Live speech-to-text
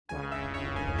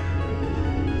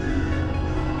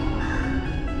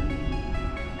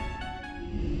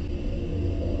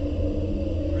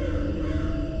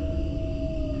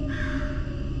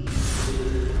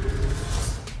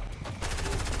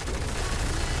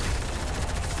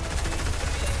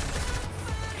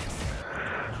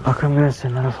Welcome guys to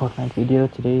another Fortnite video.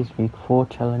 Today is week 4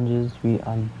 challenges. We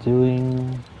are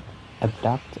doing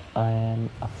abduct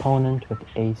an opponent with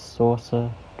a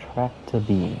saucer tractor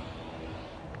beam.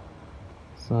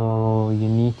 So you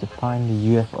need to find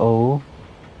the UFO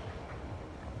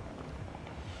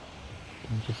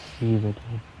and just see where it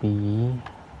would be.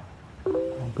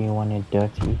 Maybe one is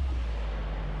dirty.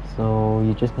 So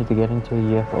you just need to get into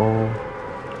a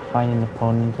UFO, find an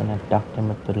opponent and abduct him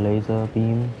with the laser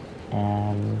beam,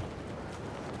 and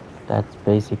that's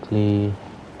basically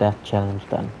that challenge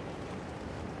done.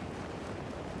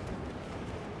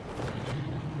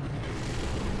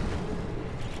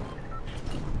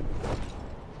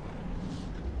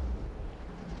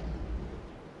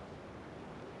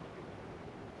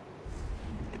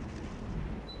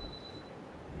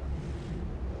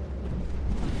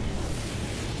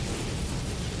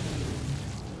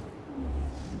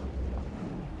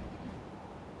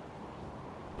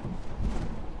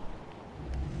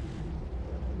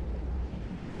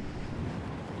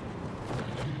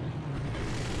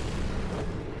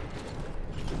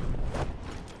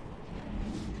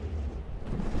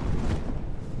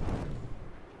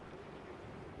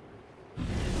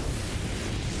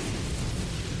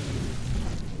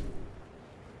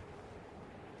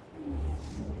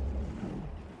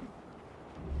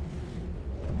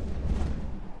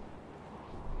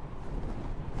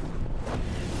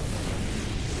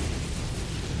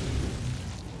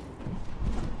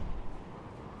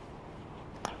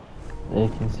 You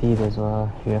can see there's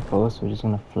a UFO, so we're just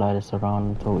gonna fly this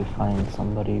around until we find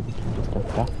somebody we can just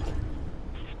abduct.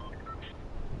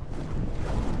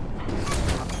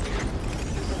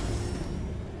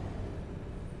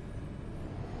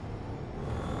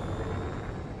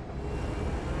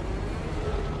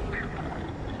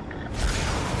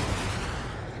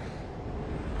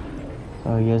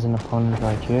 So here's an opponent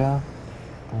right here.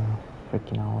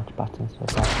 Freaking out, which buttons to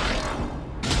attack.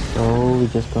 So we're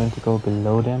just going to go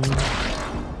below them.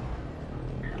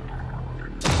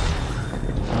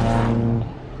 And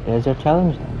there's your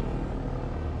challenge then.